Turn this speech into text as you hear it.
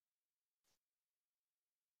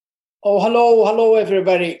Oh, hello,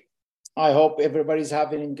 everybody. I hope everybody's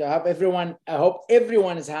having. I hope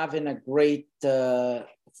everyone is having a great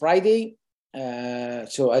Friday.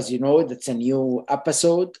 So, as you know, that's a new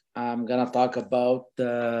episode. I'm gonna talk about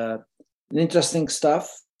interesting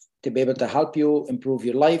stuff to be able to help you improve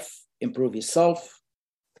your life, improve yourself,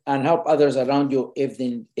 and help others around you if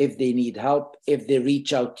they need help, if they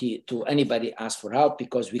reach out to anybody, ask for help,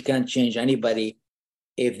 because we can't change anybody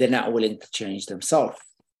if they're not willing to change themselves.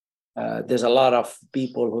 There's a lot of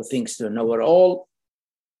people who thinks they know it all,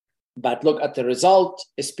 but look at the result.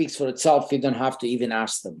 It speaks for itself. You don't have to even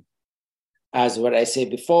ask them. As what I said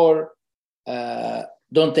before,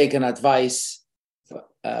 don't take an advice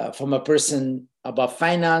from a person about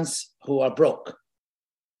finance who are broke.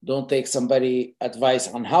 Don't take somebody advice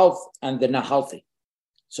on health and they're not healthy.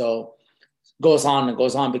 So goes on and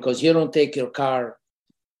goes on, because you don't take your car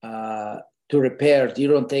to repair. You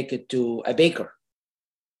don't take it to a baker.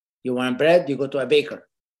 You want bread, you go to a baker.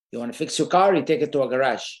 You want to fix your car, you take it to a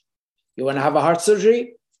garage. You want to have a heart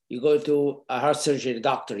surgery, you go to a heart surgery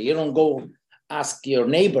doctor. You don't go ask your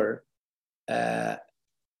neighbor, do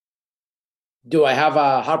I have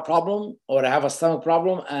a heart problem or I have a stomach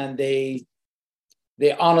problem? And they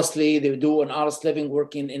honestly, they do an honest living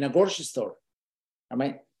working in a grocery store. I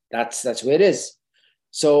mean, that's where it is.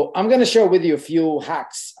 So I'm going to share with you a few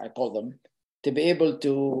hacks, I call them, to be able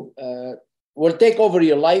to will take over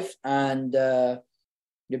your life, and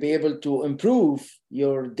you'll be able to improve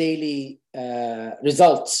your daily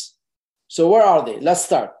results. So where are they? Let's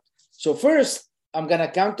start. So first, I'm going to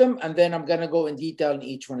count them, and then I'm going to go in detail in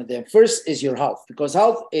each one of them. First is your health, because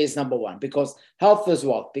health is number one, because health is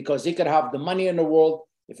wealth, because you could have the money in the world.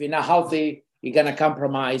 If you're not healthy, you're going to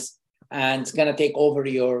compromise, and it's going to take over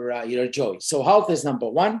your joy. So health is number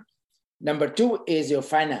one. Number two is your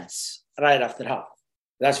finance, right after health.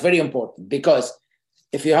 That's very important, because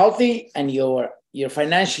if you're healthy and you're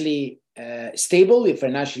financially stable, you're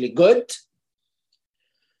financially good,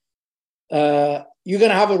 you're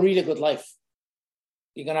going to have a really good life.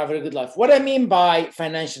 You're going to have a good life. What I mean by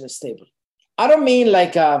financially stable, I don't mean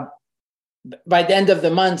like by the end of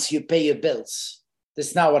the month, you pay your bills.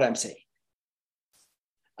 That's not what I'm saying.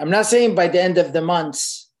 I'm not saying by the end of the month,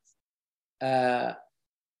 I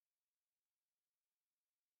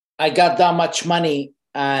got that much money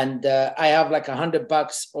and I have like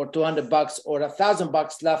 $100 or $200 or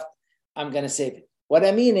 $1,000 left, I'm going to save it. What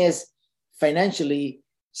I mean is financially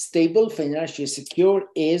stable, financially secure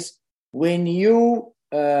is when you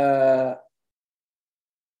go,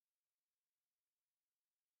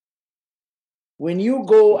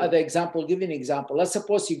 as an example, give you an example. Let's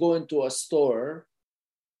suppose you go into a store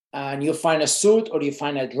and you find a suit or you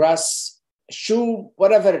find a dress, a shoe,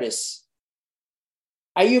 whatever it is.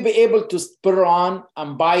 Are you be able to put it on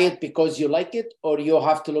and buy it because you like it, or you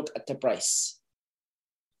have to look at the price?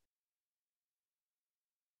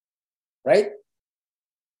 Right?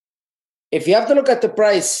 If you have to look at the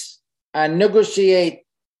price and negotiate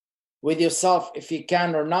with yourself if you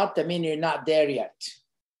can or not, I mean, you're not there yet.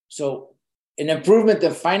 So an improvement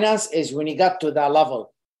in finance is when you got to that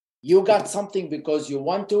level. You got something because you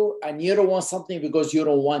want to, and you don't want something because you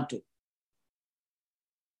don't want to.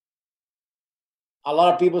 A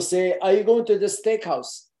lot of people say, are you going to the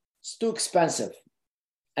steakhouse? It's too expensive.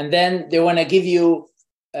 And then they want to give you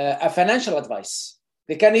a financial advice.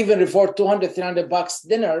 They can't even afford $200, $300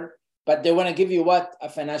 dinner, but they want to give you what? A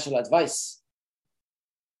financial advice.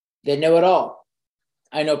 They know it all.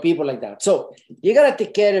 I know people like that. So you got to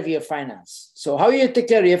take care of your finance. So how you take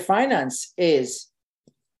care of your finance is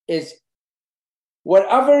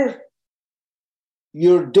whatever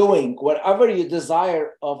you're doing, whatever you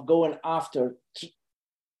desire of going after,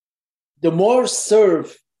 the more serving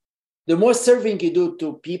you do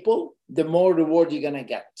to people, the more reward you're going to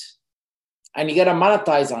get. And you got to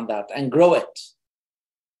monetize on that and grow it.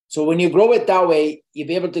 So when you grow it that way, you'll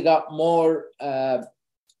be able to get more,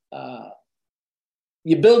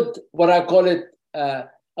 you build what I call it a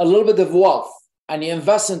little bit of wealth, and you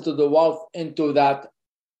invest into the wealth into that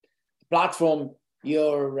platform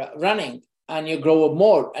you're running, and you grow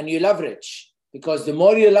more and you leverage, because the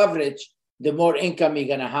more you leverage, the more income you're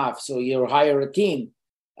going to have. So you hire a team,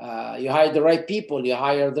 you hire the right people, you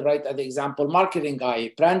hire the right, as example, marketing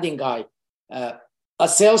guy, branding guy, a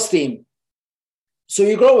sales team. So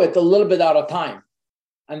you grow it a little bit at a time.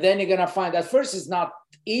 And then you're going to find at first it's not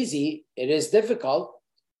easy. It is difficult,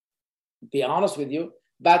 to be honest with you,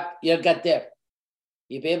 but you'll get there.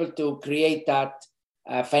 You'll be able to create that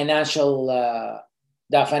financial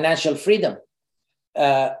freedom.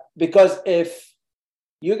 Because if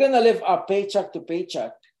you're going to live a paycheck to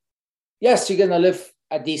paycheck, yes, you're going to live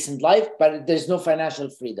a decent life, but there's no financial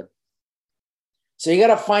freedom. So you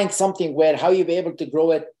got to find something where how you be able to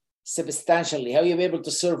grow it substantially, how you be able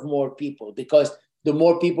to serve more people, because the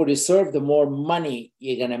more people you serve, the more money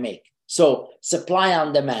you're going to make. So supply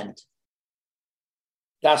on demand.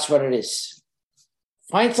 That's what it is.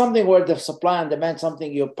 Find something where the supply on demand,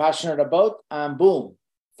 something you're passionate about, and boom,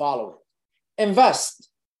 follow it.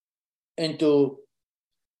 Invest into,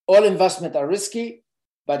 all investment are risky,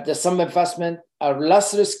 but there's some investment are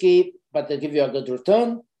less risky, but they give you a good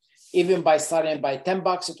return. Even by starting by $10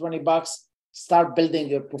 or $20, start building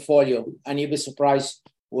your portfolio and you'll be surprised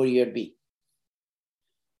where you'll be.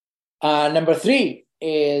 Number 3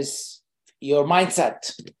 is your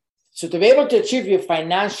mindset. So to be able to achieve your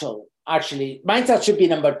financial, actually, mindset should be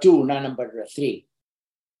number 2, not number 3.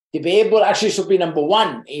 To be able, actually should be number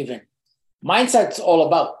 1 even. Mindset's all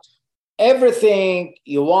about everything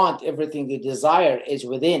you want, everything you desire is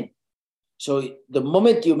within. So the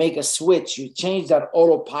moment you make a switch, you change that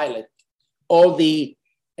autopilot, all the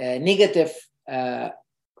negative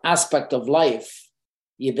aspect of life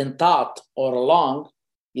you've been taught all along,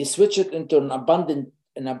 you switch it into an abundant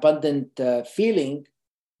feeling.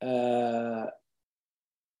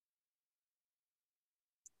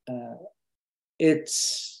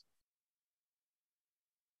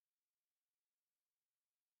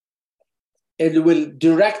 It will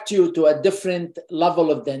direct you to a different level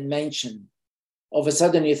of dimension. All of a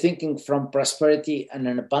sudden, you're thinking from prosperity and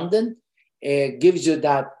an abundant. It gives you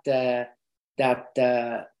that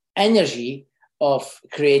energy of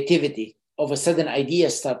creativity. All of a sudden,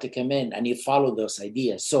 ideas start to come in, and you follow those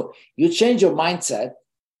ideas. So you change your mindset,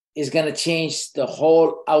 is going to change the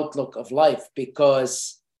whole outlook of life,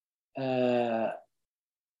 because that's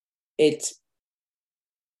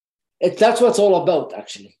what it's all about.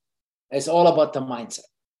 Actually, it's all about the mindset.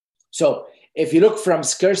 So if you look from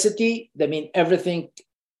scarcity, that means everything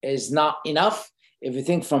is not enough. If you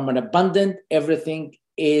think from an abundant, everything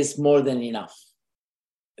is more than enough.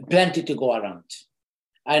 Plenty to go around.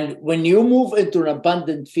 And when you move into an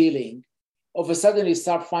abundant feeling, all of a sudden you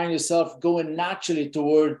start finding yourself going naturally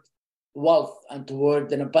toward wealth and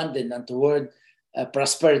toward an abundant and toward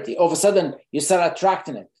prosperity. All of a sudden you start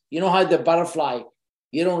attracting it. You know how the butterfly,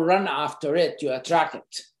 you don't run after it, you attract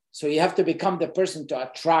it. So you have to become the person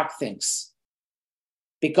to attract things.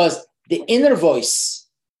 Because the inner voice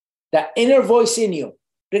in you,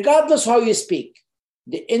 regardless how you speak,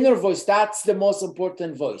 the inner voice, that's the most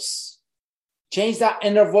important voice. Change that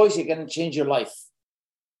inner voice, you're going to change your life.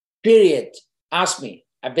 Period. Ask me.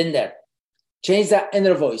 I've been there. Change that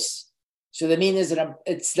inner voice. So the meaning is that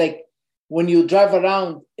it's like when you drive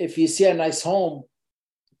around, if you see a nice home,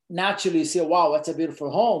 naturally you say, wow, that's a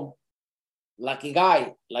beautiful home. Lucky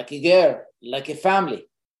guy, lucky girl, lucky family.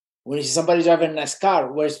 When you see somebody driving a nice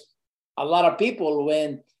car, whereas a lot of people,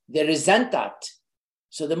 when they resent that.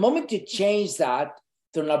 So the moment you change that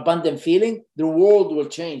to an abundant feeling, the world will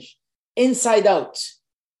change inside out.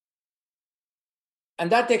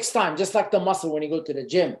 And that takes time, just like the muscle when you go to the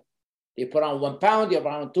gym. You put on 1 pound, you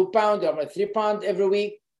put on 2 pounds, you put on 3 pounds every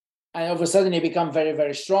week. And all of a sudden you become very,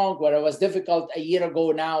 very strong. Where it was difficult a year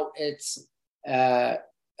ago, now it's a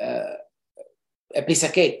piece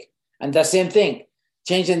of cake. And the same thing,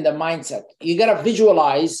 changing the mindset. You got to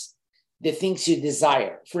visualize the things you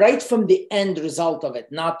desire right from the end result of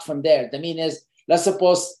it, not from there. The mean is, let's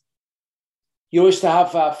suppose you wish to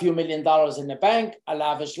have a few $1 million in the bank, a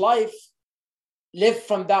lavish life. Live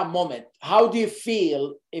from that moment. How do you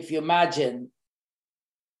feel if you imagine,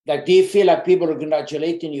 like, do you feel like people are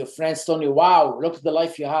congratulating you, friends telling you, wow, look at the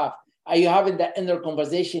life you have? Are you having that inner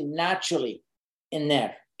conversation naturally in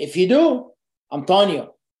there? If you do, I'm telling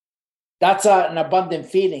you, that's an abundant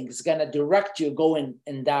feeling. It's going to direct you going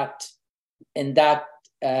in that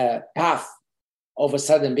path all of a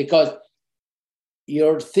sudden, because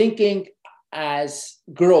you're thinking as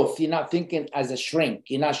growth. You're not thinking as a shrink.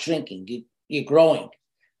 You're not shrinking. You're growing.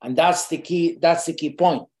 And that's the key. That's the key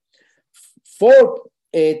point. 4,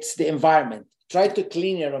 it's the environment. Try to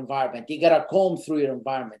clean your environment. You got to comb through your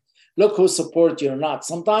environment. Look who supports you or not.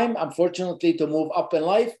 Sometimes, unfortunately, to move up in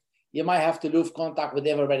life, you might have to lose contact with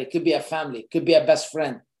everybody. It could be a family. It could be a best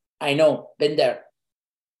friend. I know. Been there.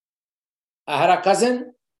 I had a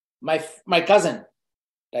cousin, my cousin,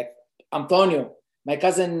 like Antonio, my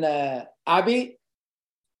cousin Abby.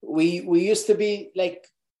 We used to be like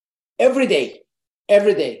every day.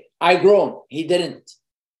 I grown. He didn't.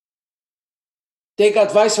 Take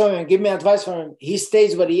advice from him. Give me advice from him. He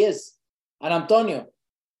stays where he is. And Antonio,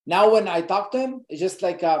 now when I talk to him, it's just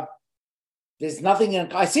like there's nothing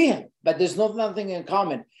in. I see him, but there's nothing in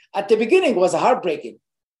common. At the beginning, it was heartbreaking,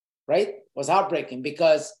 right? It was heartbreaking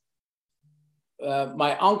because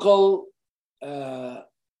my uncle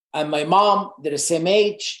And my mom, they're the same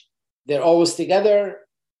age. They're always together.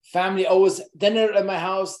 Family, always dinner at my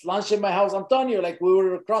house, lunch at my house. I'm telling you, like we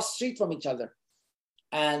were across the street from each other.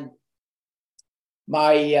 And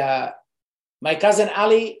my cousin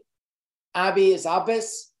Ali, Abby is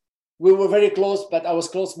Abbas. We were very close, but I was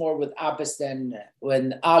close more with Abbas than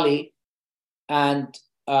when Ali. And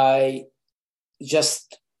I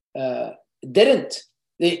just didn't.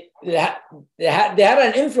 They had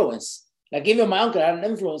an influence. Like even my uncle had an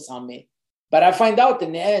influence on me. But I find out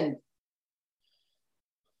in the end,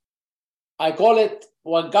 I call it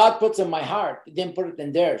what God puts in my heart. He didn't put it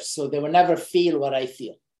in theirs. So they will never feel what I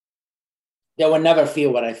feel. They will never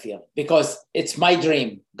feel what I feel because it's my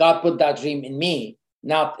dream. God put that dream in me,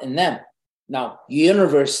 not in them. Now,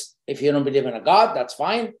 universe, if you don't believe in a God, that's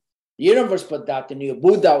fine. The universe put that in you,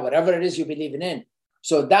 Buddha, whatever it is you believe in.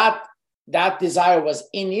 So that desire was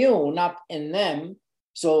in you, not in them.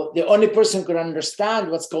 So the only person who could understand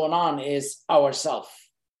what's going on is ourselves.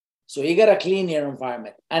 So you got to clean your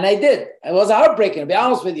environment. And I did. It was heartbreaking, to be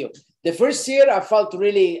honest with you. The first year, I felt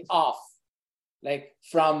really off. Like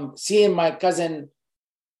from seeing my cousin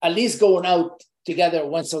at least going out together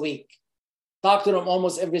once a week. Talk to them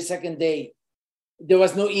almost every second day. There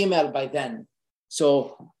was no email by then.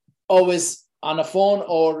 So always on a phone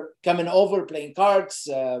or coming over, playing cards,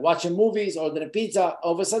 watching movies, ordering pizza.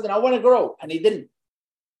 All of a sudden, I want to grow. And he didn't.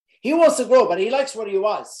 He wants to grow, but he likes where he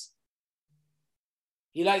was.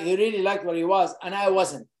 He really liked where he was, and I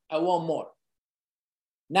wasn't. I want more.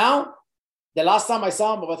 Now, the last time I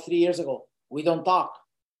saw him about 3 years ago, we don't talk.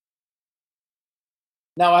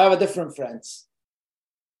 Now I have a different friends.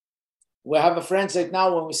 We have a friends right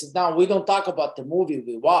now when we sit down, we don't talk about the movie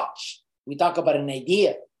we watch. We talk about an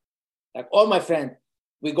idea. Like all my friends,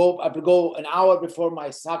 I go an hour before my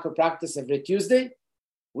soccer practice every Tuesday.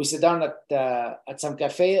 We sit down at some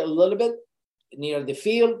cafe a little bit near the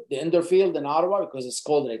field, the indoor field in Ottawa, because it's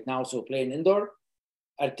cold right now, so playing indoor,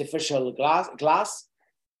 artificial glass.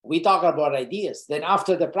 We talk about ideas. Then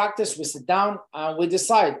after the practice, we sit down and we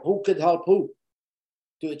decide who could help who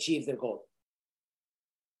to achieve their goal.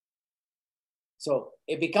 So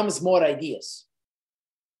it becomes more ideas.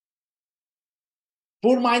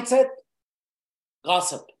 Poor mindset,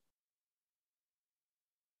 gossip.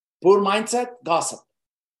 Poor mindset, gossip.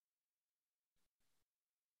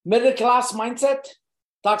 Middle class mindset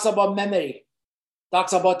talks about memory,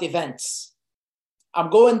 talks about events. I'm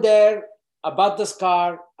going there, I bought this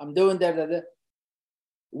car, I'm doing that.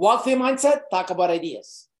 Wealthy mindset, talk about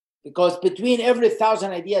ideas. Because between every 1,000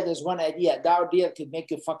 ideas, there's one idea. That idea could make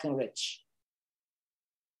you fucking rich.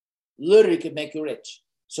 Literally could make you rich.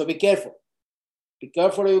 So be careful. Be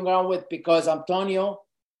careful who you're going with, because I'm telling you,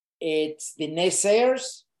 it's the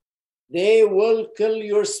naysayers. They will kill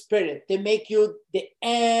your spirit. They make you the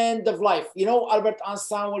end of life. You know Albert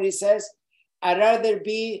Einstein, what he says? I'd rather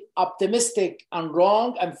be optimistic and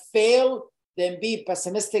wrong and fail than be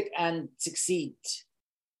pessimistic and succeed.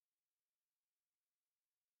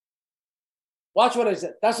 Watch what I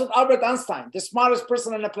said. That's what Albert Einstein, the smartest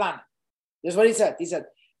person on the planet. This is what he said. He said,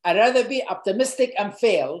 I'd rather be optimistic and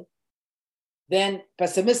fail than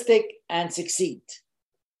pessimistic and succeed.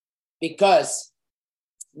 Because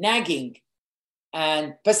nagging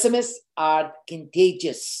and pessimists are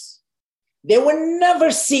contagious. They will never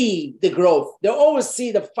see the growth. They always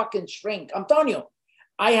see the fucking shrink. I'm telling you,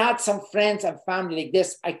 I had some friends and family like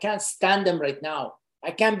this. I can't stand them right now.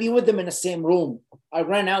 I can't be with them in the same room. I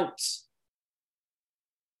ran out.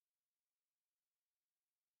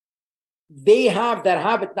 They have that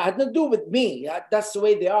habit. That had nothing to do with me. That's the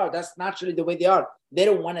way they are. That's naturally the way they are. They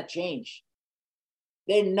don't want to change.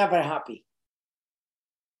 They're never happy.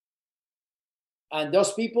 And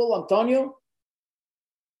those people, I'm telling you,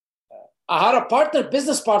 I had a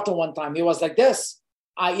business partner one time. He was like this.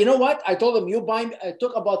 You know what? I told him, you buy me. It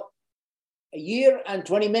took about a year and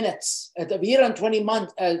 20 minutes, a year and 20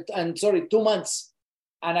 months, 2 months.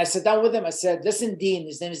 And I sat down with him. I said, listen, Dean,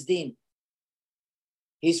 his name is Dean.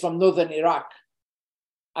 He's from northern Iraq.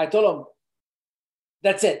 I told him,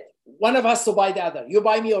 that's it. One of us to buy the other. You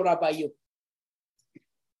buy me or I buy you.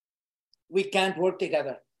 We can't work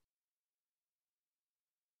together.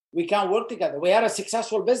 We can't work together. We had a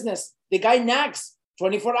successful business. The guy nags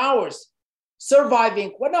 24 hours.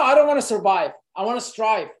 Surviving. Well, no, I don't want to survive. I want to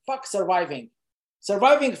strive. Fuck surviving.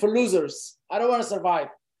 Surviving for losers. I don't want to survive.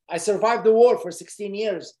 I survived the war for 16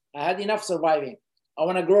 years. I had enough surviving. I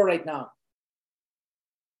want to grow right now.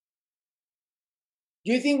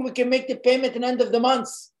 Do you think we can make the payment at the end of the month?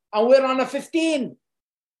 And we're on a 15.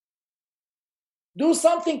 Do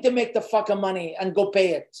something to make the fucking money and go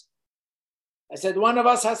pay it. I said, one of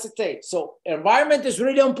us has to take. So environment is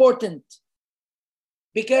really important.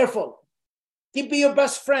 Be careful. Keep your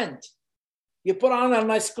best friend. You put on a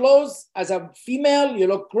nice clothes as a female, you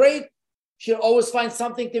look great. She'll always find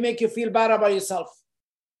something to make you feel bad about yourself.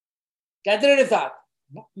 Get rid of that.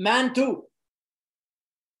 Man too.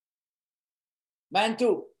 Man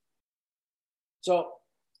too. So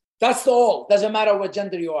that's the all. Doesn't matter what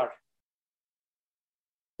gender you are.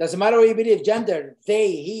 Doesn't matter what you believe, gender,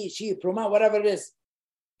 they, he, she, pronoun, whatever it is.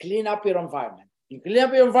 Clean up your environment. You clean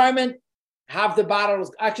up your environment, half the battle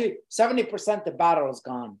is, actually 70% the battle is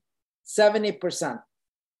gone. 70%.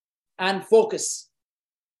 And focus.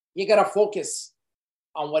 You got to focus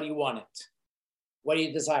on what you want it, what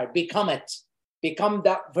you desire. Become it. Become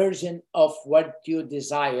that version of what you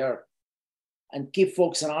desire. And keep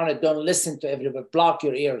focusing on it. Don't listen to everybody. Block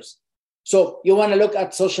your ears. So you want to look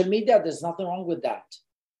at social media? There's nothing wrong with that.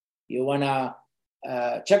 You want to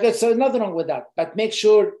check it? So there's nothing wrong with that. But make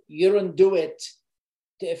sure you don't do it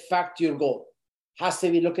to affect your goal. Has to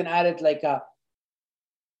be looking at it like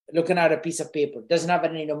looking at a piece of paper. Doesn't have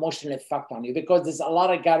any emotional effect on you because there's a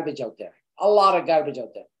lot of garbage out there. A lot of garbage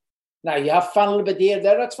out there. Now, you have fun a little bit here,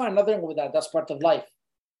 there. That's fine. Nothing wrong with that. That's part of life.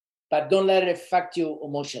 But don't let it affect you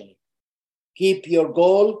emotionally. Keep your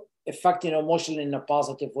goal affecting emotionally in a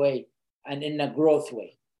positive way and in a growth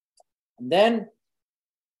way. And then,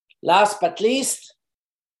 last but least,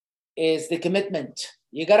 is the commitment.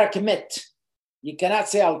 You got to commit. You cannot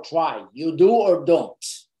say, I'll try. You do or don't.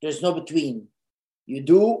 There's no between. You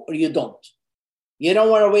do or you don't. You don't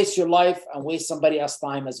want to waste your life and waste somebody else's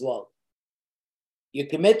time as well. You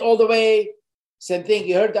commit all the way. Same thing.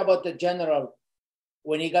 You heard about the general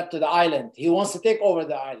when he got to the island. He wants to take over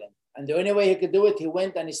the island. And the only way he could do it, he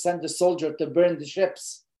went and he sent the soldier to burn the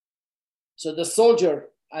ships. So the soldier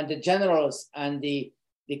and the generals and the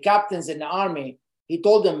captains in the army, he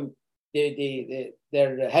told them,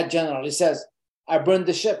 their head general, he says, I burned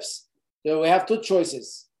the ships. So we have two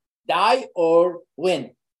choices, die or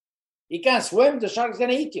win. You can't swim, the shark's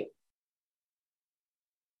going to eat you.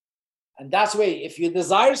 And that's the way, if you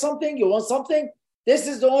desire something, you want something, this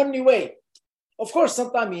is the only way. Of course,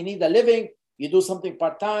 sometimes you need a living, you do something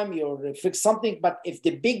part-time, you fix something, but if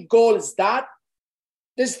the big goal is that,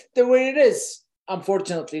 this is the way it is,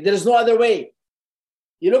 unfortunately. There is no other way.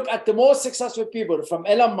 You look at the most successful people, from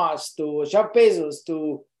Elon Musk to Jeff Bezos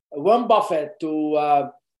to Warren Buffett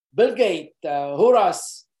to Bill Gates,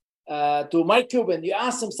 Horace, to Mike Cuban, you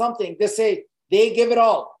ask them something, they say they give it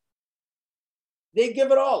all. They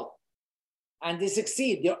give it all. And they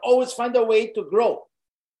succeed. They always find a way to grow.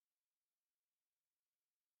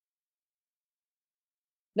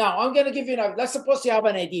 Now, I'm going to give you let's suppose you have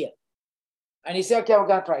an idea. And you say, okay, we're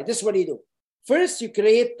going to try it. This is what you do. First, you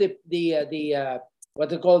create the what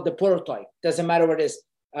they call the prototype. Doesn't matter what it is,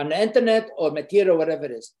 on the internet or material, whatever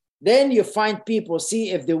it is. Then you find people,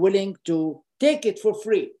 see if they're willing to take it for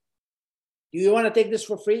free. Do you want to take this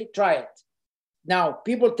for free? Try it. Now,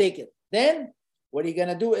 people take it. Then what you're going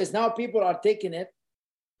to do is now people are taking it,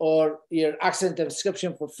 or you're accessing the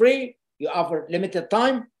subscription for free. You offer limited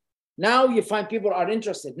time. Now you find people are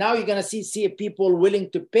interested. Now you're going to see people willing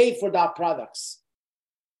to pay for that products.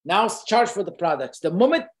 Now charge for the products. The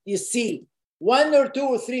moment you see 1 or 2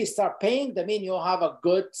 or 3 start paying, that means you'll have a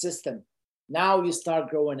good system. Now you start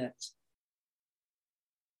growing it.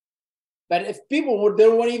 But if people they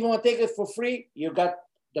won't even want to take it for free, you got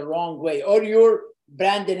the wrong way, or you're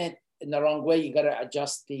branding it in the wrong way. You got to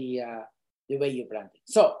adjust the way you brand it.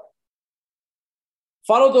 So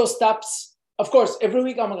follow those steps. Of course, every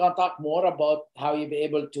week I'm going to talk more about how you'll be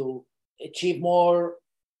able to achieve more,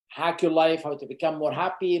 hack your life, how to become more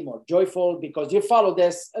happy, more joyful, because you follow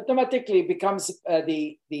this, automatically becomes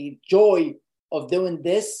the joy of doing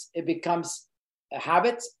this. It becomes a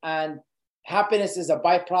habit, and happiness is a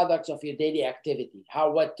byproduct of your daily activity.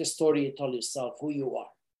 What the story you tell yourself, who you are.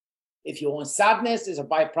 If you want sadness, is a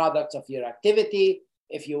byproduct of your activity.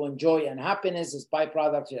 If you want joy and happiness, is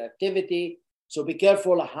byproduct of your activity. So be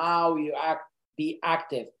careful how you act. Be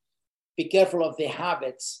active. Be careful of the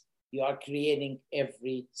habits you are creating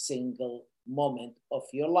every single moment of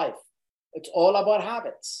your life. It's all about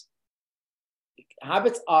habits.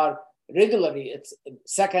 Habits are regularly, it's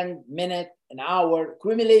second, minute, an hour.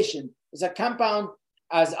 Accumulation is a compound,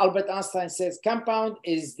 as Albert Einstein says, compound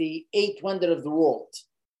is the 8th wonder of the world.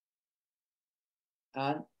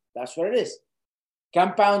 And that's what it is.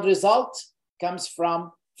 Compound result comes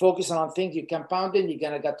from focusing on things you compounding, you're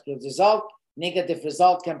going to get good result. Negative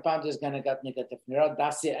result, compound is going to get negative result.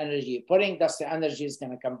 That's the energy you're putting. That's the energy is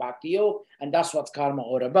going to come back to you. And that's what karma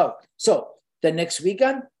all about. So the next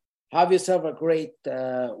weekend, have yourself a great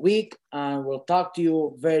week. And we'll talk to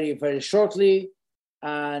you very, very shortly.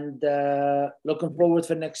 And looking forward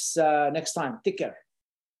for next time. Take care.